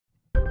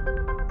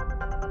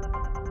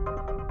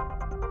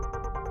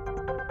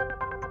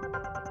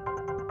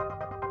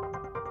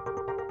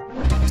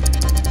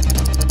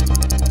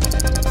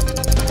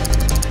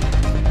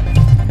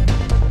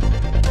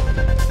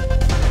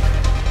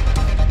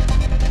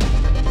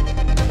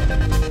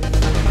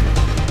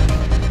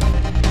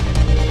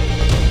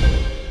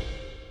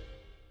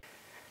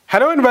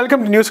Hello and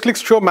welcome to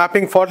Newsclick's show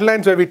Mapping Fault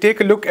Lines, where we take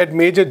a look at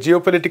major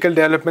geopolitical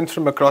developments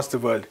from across the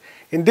world.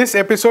 In this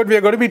episode, we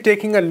are going to be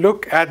taking a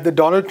look at the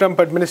Donald Trump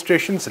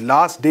administration's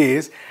last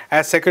days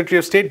as Secretary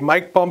of State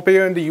Mike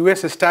Pompeo and the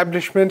US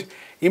establishment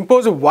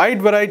impose a wide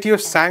variety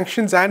of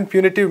sanctions and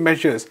punitive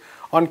measures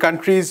on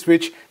countries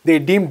which they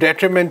deem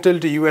detrimental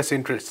to US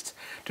interests.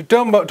 To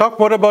talk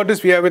more about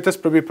this, we have with us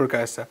Prabir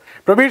Purkayastha.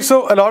 Prabir,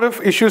 so a lot of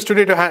issues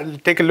today to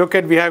take a look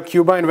at. We have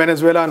Cuba and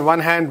Venezuela on one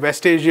hand,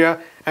 West Asia,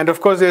 and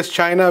of course there's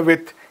China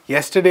with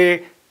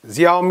yesterday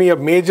Xiaomi, a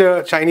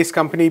major Chinese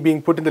company,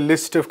 being put in the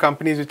list of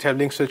companies which have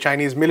links to the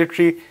Chinese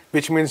military,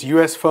 which means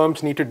US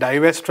firms need to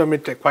divest from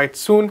it quite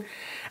soon.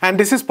 And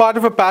this is part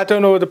of a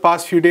pattern over the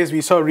past few days. We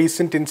saw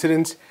recent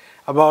incidents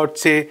about,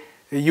 say,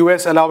 the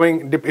US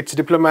allowing its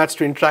diplomats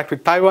to interact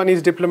with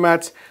Taiwanese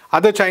diplomats.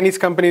 Other Chinese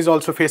companies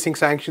also facing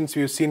sanctions.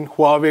 We've seen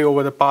Huawei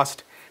over the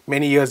past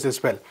many years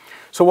as well.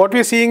 So what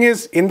we're seeing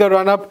is, in the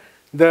run-up,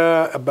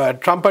 the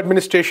Trump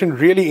administration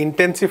really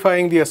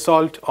intensifying the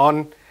assault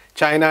on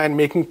China and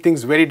making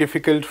things very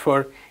difficult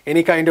for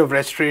any kind of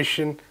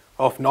restoration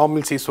of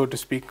normalcy, so to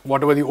speak,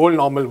 whatever the old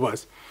normal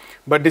was.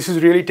 But this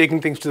is really taking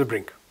things to the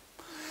brink.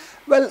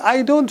 Well,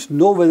 I don't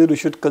know whether we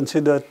should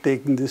consider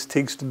taking these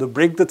things to the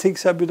brink. The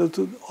things have been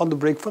on the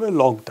brink for a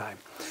long time.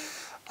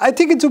 I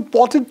think it's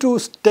important to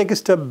take a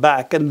step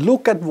back and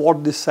look at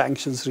what these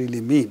sanctions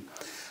really mean.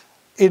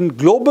 In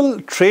global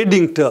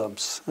trading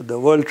terms, the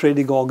World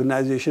Trading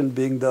Organization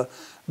being the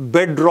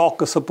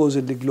bedrock of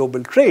supposedly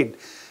global trade,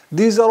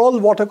 these are all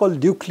what are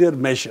called nuclear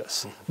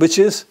measures, which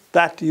is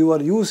that you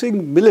are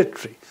using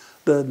military,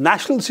 the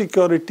national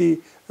security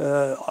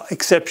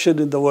exception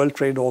in the World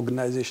Trade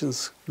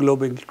Organization's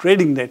global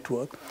trading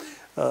network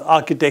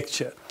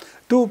architecture,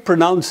 to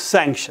pronounce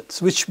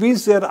sanctions, which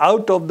means they're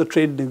out of the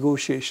trade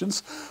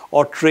negotiations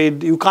or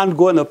trade. You can't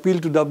go and appeal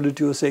to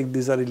WTO saying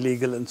these are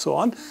illegal and so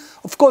on.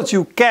 Of course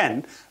you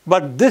can,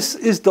 but this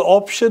is the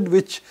option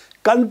which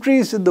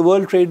countries in the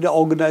World Trade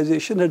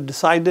Organization had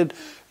decided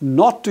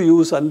not to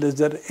use unless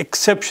there are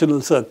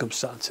exceptional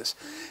circumstances.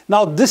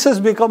 Now this has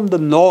become the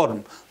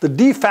norm, the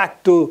de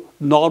facto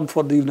norm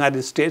for the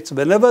United States.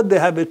 Whenever they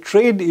have a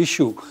trade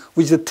issue,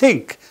 which they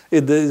think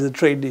is a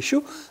trade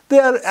issue, they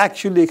are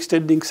actually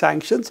extending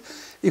sanctions.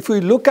 If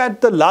we look at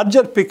the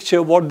larger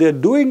picture, what they're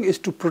doing is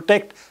to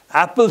protect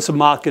Apple's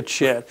market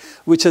share,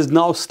 which has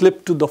now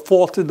slipped to the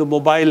fourth in the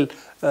mobile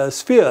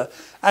sphere.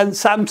 And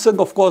Samsung,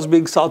 of course,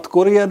 being South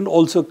Korean,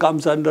 also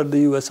comes under the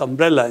US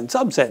umbrella in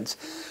some sense.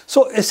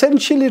 So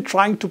essentially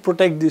trying to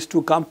protect these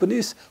two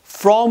companies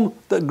from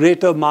the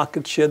greater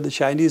market share the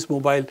Chinese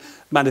mobile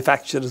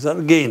manufacturers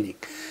are gaining.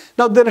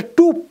 Now, there are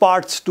two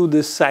parts to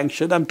this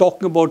sanction. I'm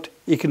talking about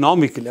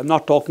economically. I'm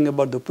not talking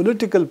about the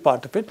political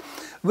part of it,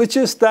 which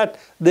is that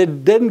they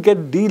then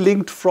get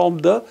delinked from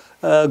the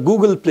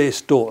Google Play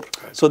Store.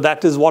 Right. So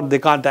that is what they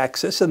can't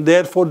access, and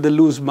therefore they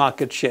lose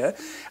market share.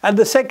 And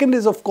the second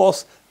is, of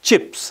course,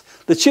 chips.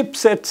 The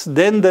chipsets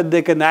then that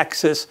they can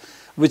access,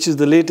 which is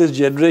the latest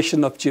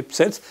generation of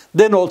chipsets,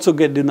 then also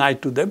get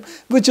denied to them,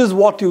 which is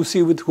what you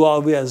see with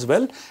Huawei as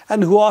well.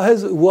 And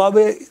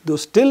Huawei, though,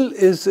 still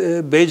is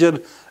a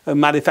major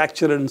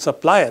manufacturer and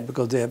supplier,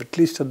 because they have at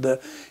least had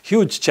the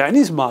huge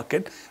Chinese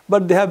market,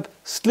 but they have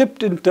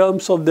slipped in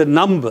terms of the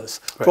numbers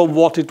from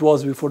what it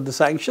was before the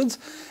sanctions.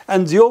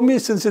 And Xiaomi,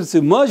 since it's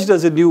emerged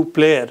as a new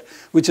player,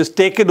 which has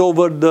taken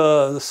over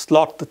the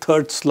slot, the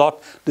third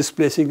slot,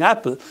 displacing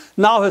Apple,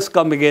 now has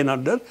come again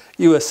under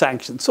US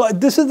sanctions. So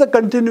this is the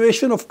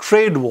continuation of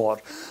trade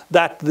war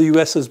that the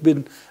US has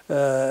been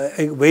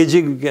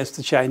waging against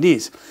the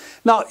Chinese.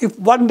 Now, if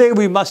one day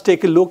we must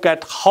take a look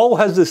at how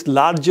has this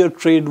larger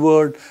trade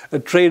war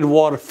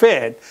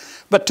fared.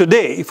 But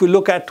today, if we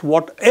look at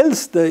what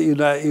else the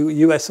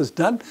US has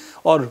done,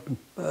 or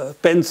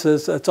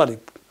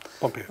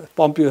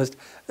Pompeo has,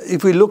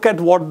 if we look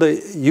at what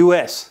the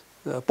US,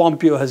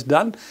 Pompeo has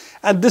done,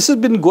 and this has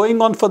been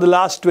going on for the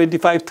last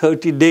 25,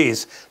 30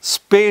 days,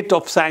 spate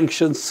of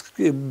sanctions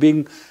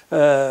being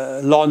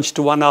launched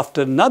one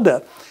after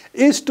another,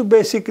 is to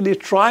basically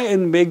try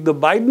and make the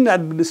Biden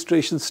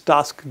administration's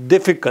task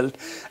difficult.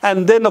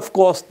 And then, of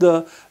course,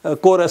 the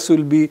chorus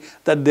will be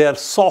that they are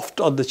soft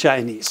on the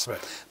Chinese. Right.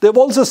 They've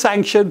also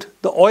sanctioned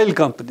the oil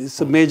companies,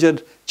 a major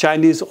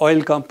Chinese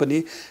oil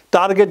company,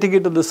 targeting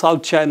it on the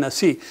South China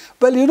Sea.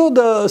 Well, you know,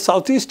 the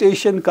Southeast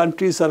Asian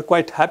countries are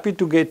quite happy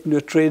to get into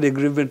a trade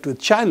agreement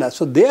with China.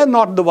 So they are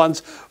not the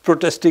ones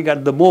protesting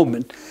at the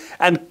moment.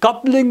 And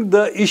coupling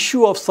the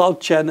issue of South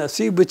China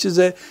Sea, which is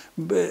there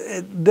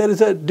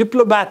is a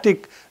diplomatic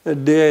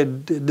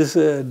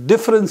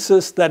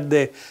differences that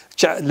the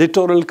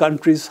littoral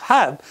countries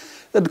have,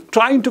 and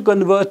trying to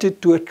convert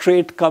it to a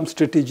trade cum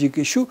strategic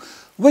issue,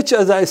 which,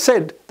 as I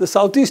said, the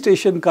Southeast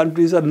Asian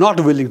countries are not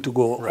willing to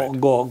go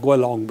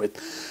along with.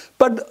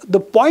 But the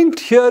point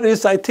here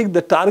is, I think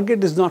the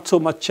target is not so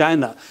much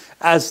China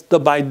as the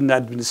Biden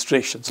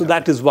administration. So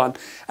that is one.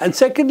 And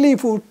secondly,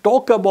 if we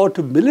talk about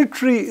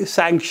military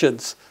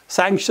sanctions,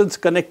 sanctions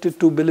connected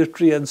to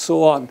military and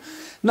so on,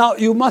 now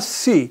you must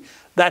see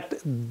that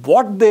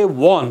what they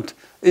want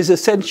is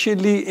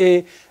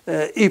essentially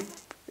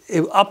if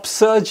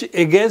upsurge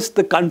against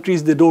the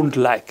countries they don't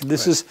like.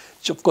 This is,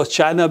 of course,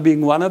 China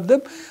being one of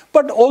them,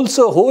 but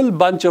also a whole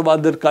bunch of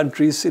other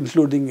countries,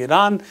 including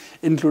Iran,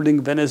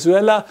 including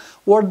Venezuela,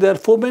 what they're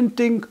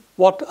fomenting,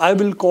 what I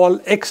will call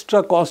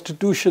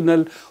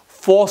extra-constitutional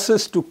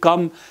forces to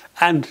come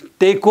and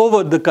take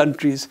over the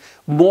countries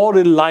more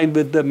in line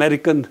with the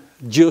American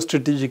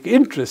geostrategic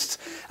interests.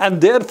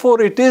 And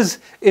therefore, it is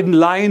in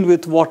line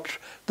with what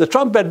the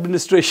Trump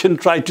administration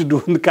tried to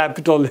do on the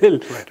Capitol Hill,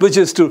 which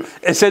is to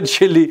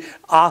essentially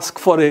ask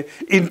for an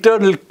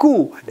internal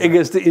coup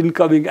against the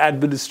incoming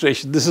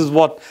administration. This is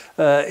what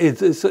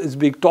is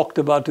being talked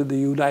about in the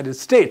United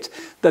States,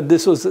 that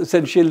this was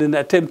essentially an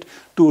attempt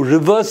to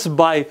reverse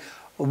by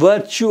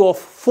virtue of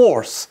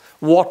force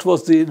what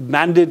was the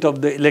mandate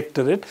of the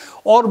electorate,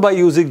 or by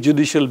using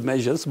judicial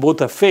measures. Both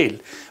have failed.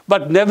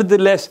 But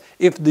nevertheless,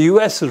 if the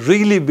US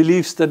really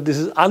believes that this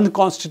is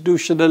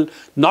unconstitutional,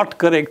 not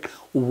correct,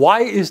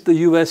 why is the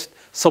US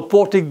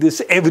supporting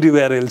this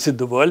everywhere else in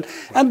the world?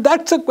 And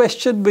that's a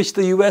question which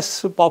the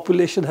US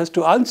population has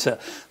to answer.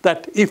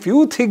 That if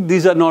you think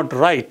these are not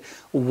right,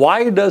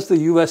 why does the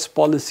US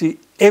policy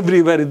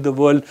everywhere in the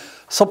world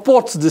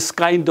supports this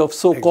kind of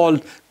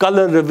so-called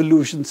color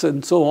revolutions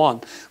and so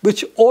on,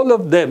 which all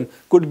of them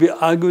could be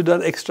argued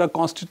are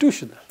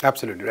extra-constitutional.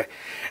 Absolutely right.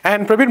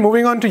 And Prabir,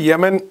 moving on to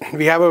Yemen,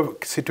 we have a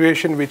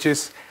situation which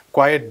is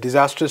quite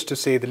disastrous to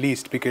say the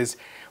least, because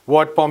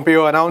what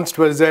Pompeo announced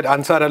was that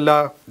Ansar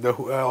Allah,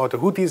 or the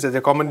Houthis as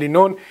they're commonly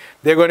known,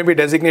 they're going to be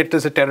designated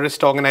as a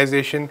terrorist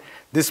organization.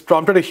 This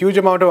prompted a huge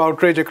amount of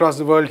outrage across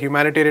the world,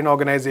 humanitarian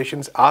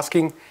organizations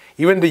asking,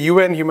 even the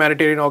UN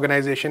humanitarian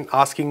organization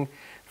asking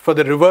for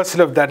the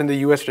reversal of that, and the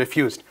US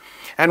refused.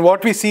 And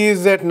what we see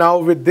is that now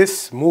with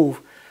this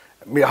move,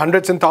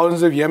 hundreds and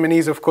thousands of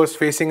Yemenis, of course,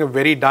 facing a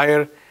very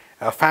dire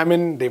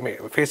famine, they may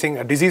facing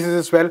diseases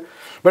as well.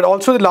 But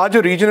also the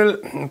larger regional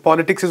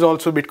politics is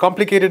also a bit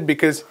complicated,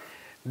 because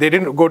they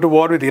didn't go to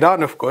war with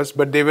Iran, of course,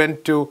 but they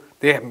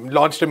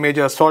launched a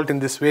major assault in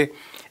this way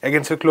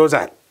against a close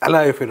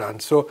ally of Iran.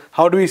 So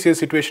how do we see the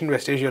situation in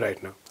West Asia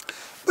right now?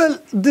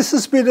 Well, this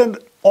has been an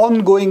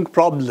ongoing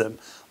problem,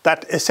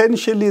 that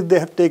essentially they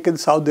have taken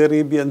Saudi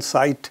Arabian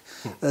side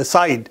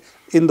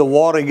in the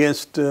war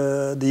against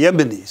the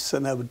Yemenis.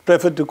 And I would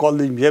prefer to call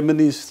them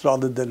Yemenis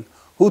rather than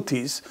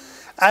Houthis.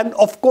 And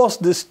of course,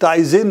 this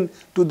ties in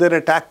to their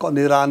attack on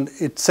Iran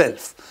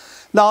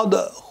itself. Now,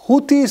 the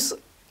Houthis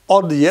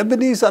or the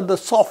Yemenis are the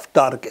soft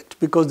target,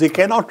 because they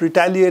cannot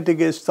retaliate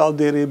against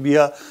Saudi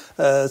Arabia.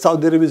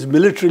 Saudi Arabia is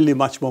militarily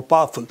much more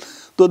powerful.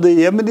 Though the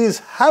Yemenis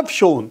have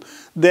shown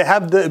they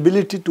have the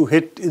ability to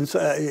hit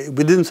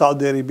within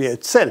Saudi Arabia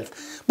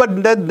itself. But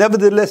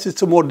nevertheless,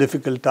 it's a more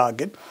difficult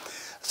target.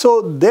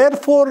 So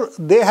therefore,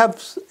 they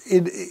have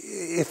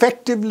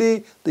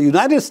effectively, the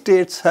United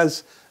States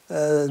has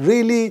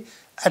really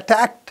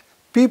attacked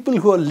people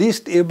who are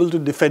least able to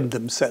defend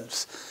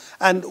themselves.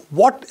 And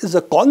what is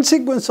a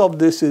consequence of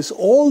this is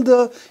all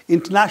the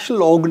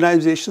international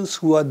organizations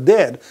who are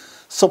there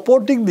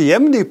supporting the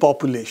Yemeni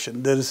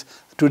population. There is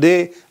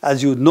today,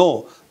 as you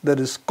know, there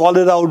is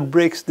cholera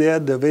outbreaks there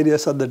are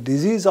various other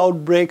disease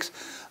outbreaks.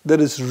 There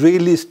is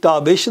really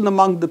starvation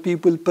among the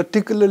people,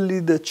 particularly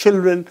the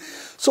children.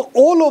 So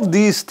all of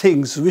these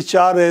things, which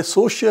are a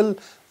social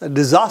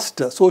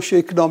disaster,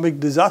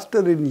 socio-economic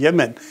disaster in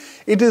Yemen,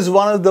 it is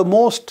one of the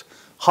most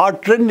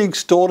heartrending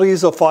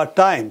stories of our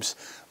times,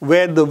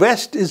 where the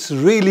West is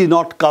really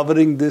not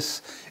covering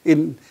this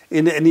in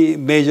any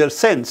major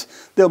sense.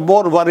 They're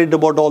more worried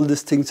about all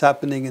these things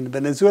happening in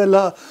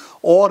Venezuela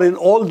or in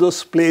all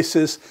those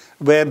places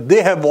where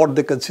they have what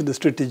they consider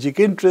strategic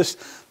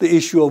interests, the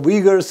issue of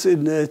Uyghurs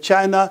in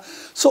China.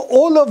 So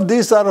all of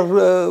these are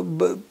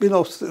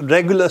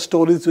regular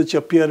stories which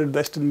appear in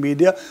Western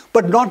media,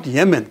 but not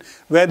Yemen,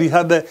 where you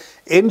have an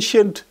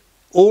ancient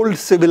old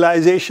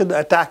civilization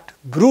attacked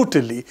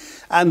brutally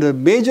and the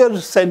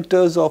major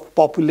centers of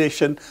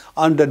population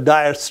under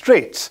dire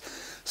straits.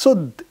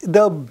 So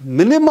the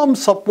minimum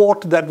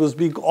support that was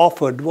being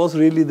offered was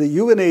really the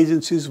UN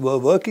agencies who were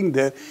working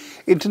there,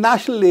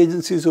 international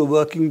agencies who were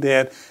working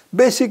there,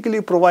 basically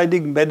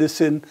providing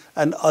medicine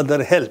and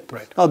other help.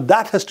 Right. Now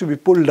that has to be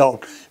pulled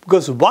out,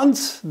 because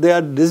once they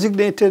are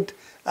designated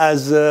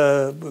as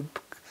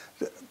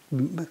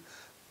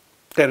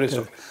terrorist.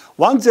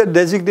 Once they are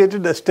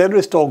designated as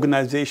terrorist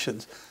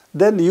organizations,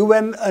 then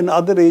UN and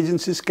other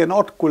agencies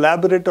cannot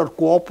collaborate or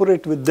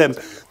cooperate with them.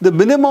 The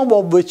minimum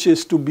of which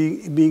is to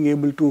being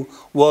able to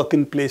work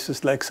in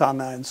places like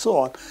Sana'a and so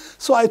on.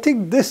 So I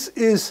think this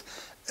is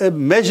a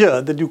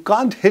measure that you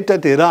can't hit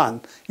at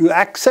Iran. You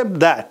accept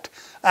that,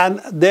 and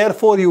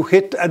therefore you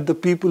hit at the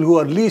people who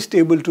are least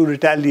able to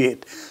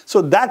retaliate.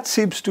 So that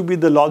seems to be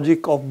the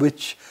logic of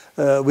which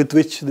with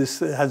which this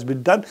has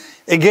been done.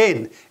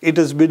 Again, it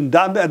has been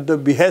done at the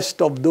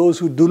behest of those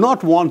who do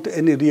not want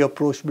any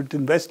reapproachment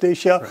in West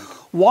Asia,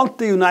 want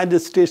the United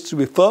States to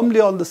be firmly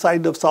on the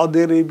side of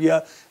Saudi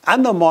Arabia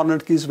and the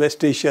monarchies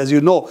West Asia. As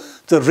you know,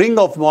 it's a ring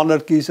of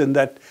monarchies in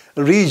that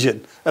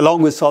region,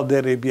 along with Saudi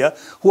Arabia,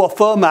 who are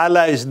firm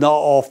allies now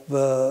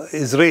of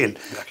Israel.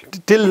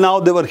 Till now,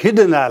 they were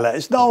hidden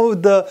allies. Now,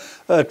 with the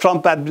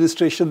Trump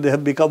administration, they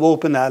have become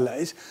open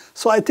allies.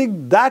 So I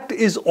think that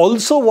is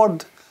also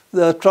what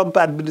the Trump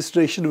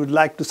administration would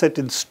like to set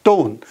in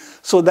stone,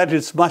 so that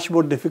it's much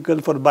more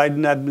difficult for the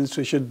Biden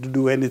administration to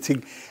do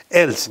anything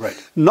else.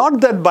 Not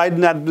that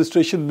Biden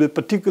administration will be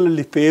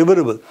particularly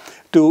favorable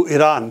to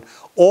Iran,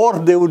 or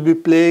they would be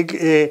playing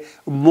a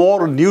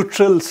more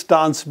neutral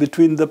stance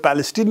between the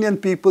Palestinian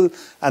people,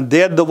 and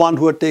they're the one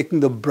who are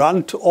taking the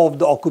brunt of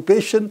the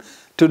occupation.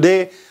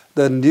 Today,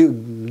 the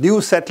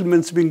new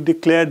settlements being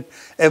declared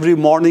every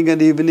morning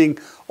and evening.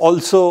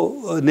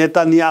 Also,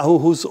 Netanyahu,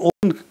 whose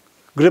own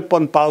grip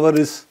on power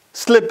is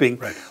slipping,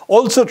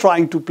 also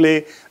trying to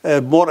play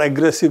a more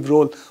aggressive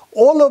role.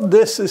 All of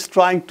this is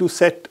trying to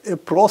set a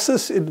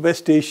process in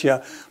West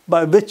Asia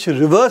by which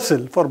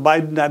reversal for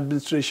Biden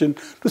administration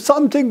to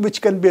something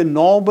which can be a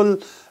normal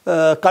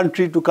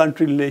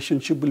country-to-country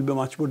relationship will be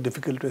much more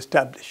difficult to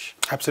establish.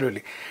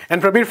 Absolutely.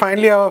 And Prabir,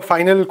 finally, our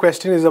final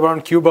question is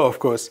around Cuba, of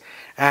course.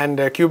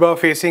 And Cuba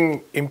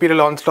facing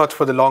imperial onslaughts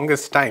for the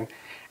longest time.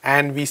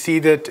 And we see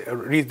that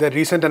the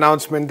recent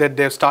announcement that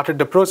they've started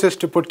the process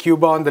to put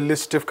Cuba on the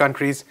list of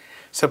countries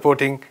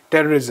supporting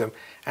terrorism.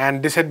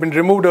 And this had been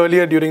removed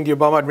earlier during the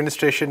Obama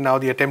administration. Now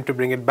the attempt to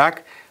bring it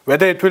back.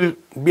 Whether it will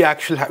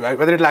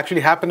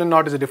actually happen or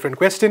not is a different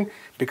question,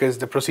 because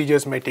the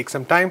procedures may take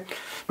some time.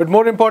 But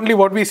more importantly,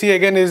 what we see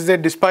again is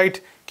that despite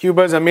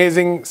Cuba's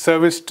amazing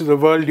service to the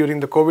world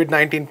during the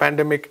COVID-19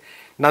 pandemic,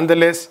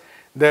 nonetheless,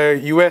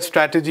 the US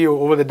strategy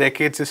over the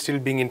decades is still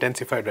being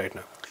intensified right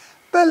now.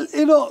 Well,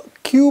 you know,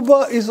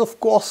 Cuba is, of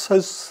course,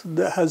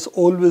 has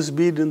always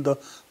been in the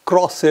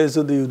crosshairs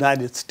of the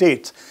United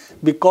States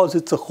because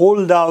it's a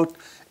holdout.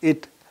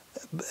 It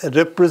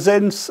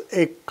represents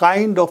a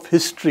kind of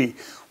history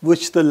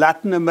which the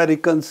Latin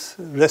Americans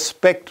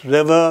respect,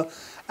 revere,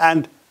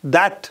 and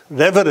that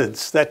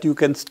reverence that you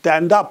can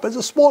stand up as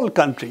a small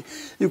country.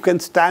 You can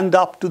stand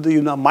up to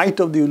the might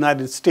of the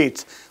United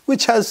States,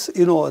 which has,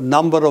 you know, a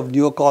number of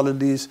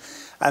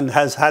neo-colonies and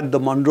has had the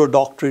Monroe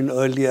Doctrine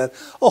earlier,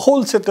 a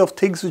whole set of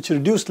things which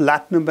reduced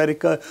Latin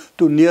America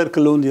to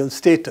near-colonial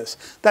status,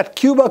 that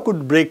Cuba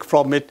could break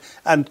from it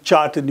and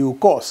chart a new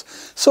course.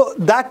 So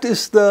that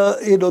is the,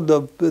 you know,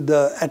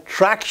 the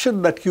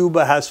attraction that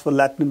Cuba has for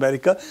Latin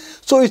America.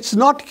 So it's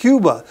not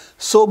Cuba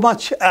so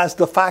much as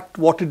the fact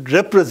what it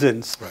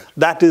represents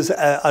that is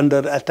under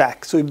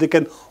attack. So if they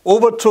can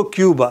overthrow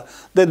Cuba,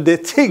 then they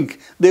think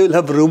they will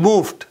have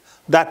removed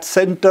that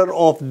center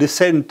of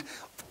descent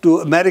to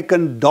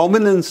American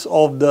dominance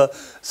of the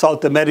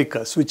South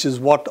Americas, which is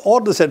what, or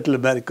the Central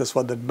Americas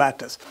for that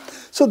matters.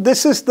 So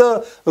this is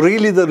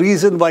really the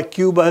reason why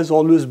Cuba has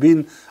always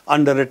been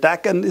under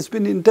attack, and it's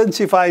been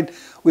intensified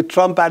with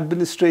Trump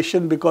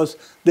administration because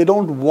they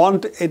don't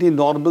want any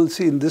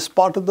normalcy in this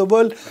part of the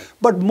world.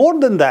 But more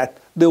than that,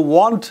 they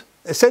want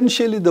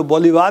essentially the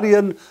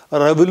Bolivarian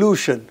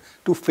revolution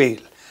to fail.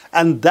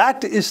 And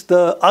that is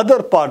the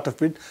other part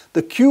of it.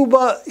 The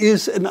Cuba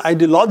is an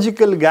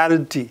ideological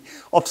guarantee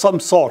of some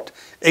sort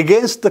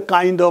against the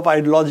kind of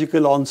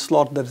ideological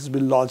onslaught that has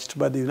been launched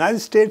by the United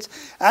States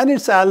and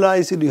its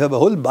allies. And you have a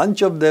whole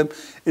bunch of them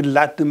in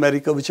Latin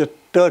America which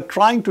are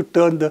trying to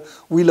turn the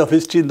wheel of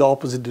history in the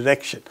opposite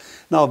direction.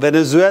 Now,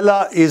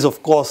 Venezuela is,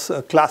 of course,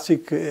 a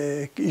classic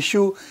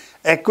issue.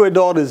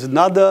 Ecuador is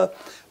another.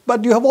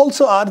 But you have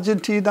also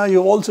Argentina, you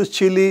have also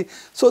Chile.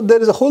 So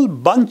there is a whole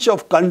bunch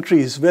of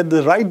countries where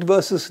the right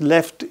versus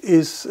left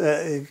is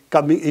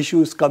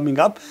coming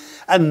up,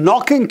 and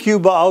knocking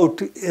Cuba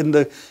out in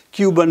the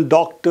Cuban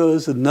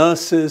doctors,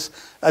 nurses,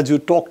 as you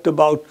talked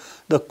about,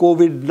 the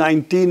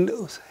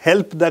COVID-19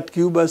 help that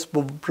Cuba has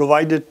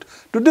provided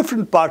to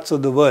different parts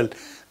of the world.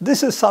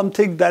 This is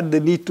something that they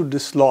need to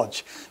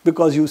dislodge,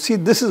 because you see,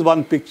 this is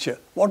one picture.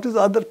 What is the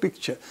other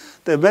picture?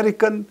 The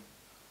American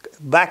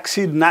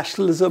vaccine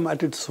nationalism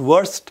at its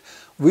worst.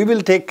 We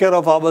will take care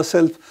of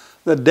ourselves.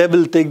 The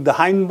devil take the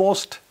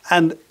hindmost.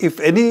 And if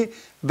any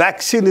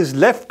vaccine is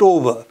left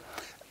over,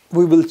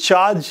 we will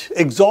charge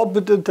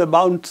exorbitant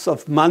amounts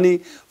of money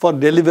for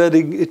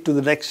delivering it to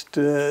the next,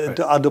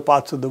 to other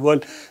parts of the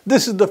world.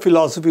 This is the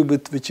philosophy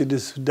with which it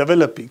is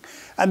developing.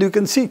 And you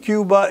can see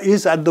Cuba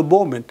is at the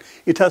moment,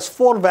 it has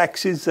 4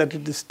 vaccines that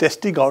it is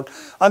testing out.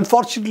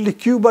 Unfortunately,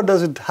 Cuba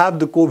doesn't have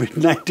the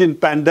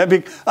COVID-19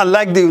 pandemic,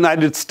 unlike the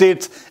United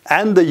States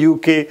and the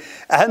UK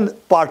and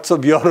parts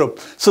of Europe.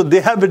 So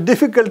they have a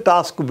difficult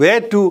task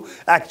where to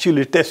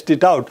actually test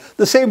it out.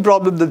 The same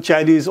problem the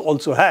Chinese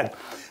also had.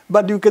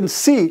 But you can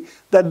see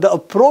that the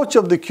approach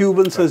of the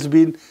Cubans has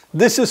been,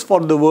 this is for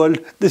the world,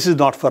 this is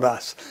not for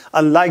us.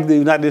 Unlike the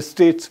United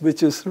States,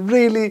 which is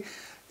really,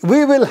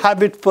 we will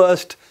have it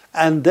first,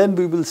 and then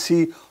we will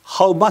see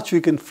how much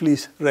we can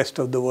fleece the rest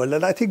of the world.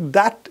 And I think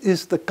that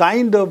is the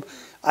kind of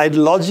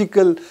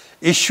ideological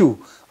issue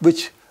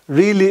which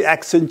really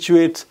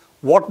accentuates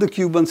what the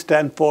Cubans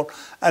stand for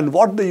and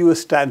what the US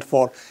stand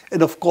for.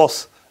 And of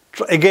course,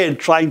 again,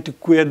 trying to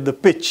queer the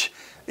pitch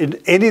in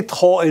any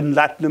thaw in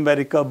Latin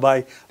America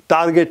by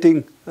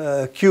targeting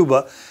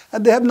Cuba.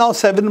 And they have now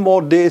 7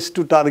 more days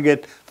to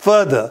target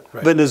further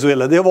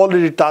Venezuela. They have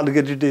already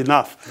targeted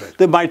enough.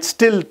 They might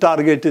still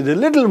target it a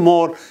little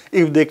more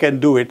if they can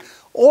do it.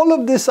 All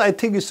of this, I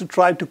think, is to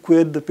try to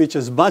queer the pitch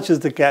as much as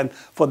they can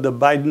for the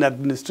Biden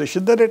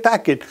administration. They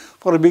attack it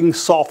for being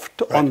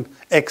soft on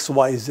X,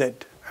 Y, Z.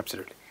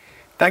 Absolutely.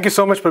 Thank you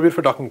so much, Prabir,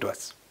 for talking to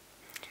us.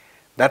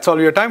 That's all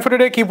we have time for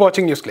today. Keep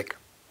watching Newsclick.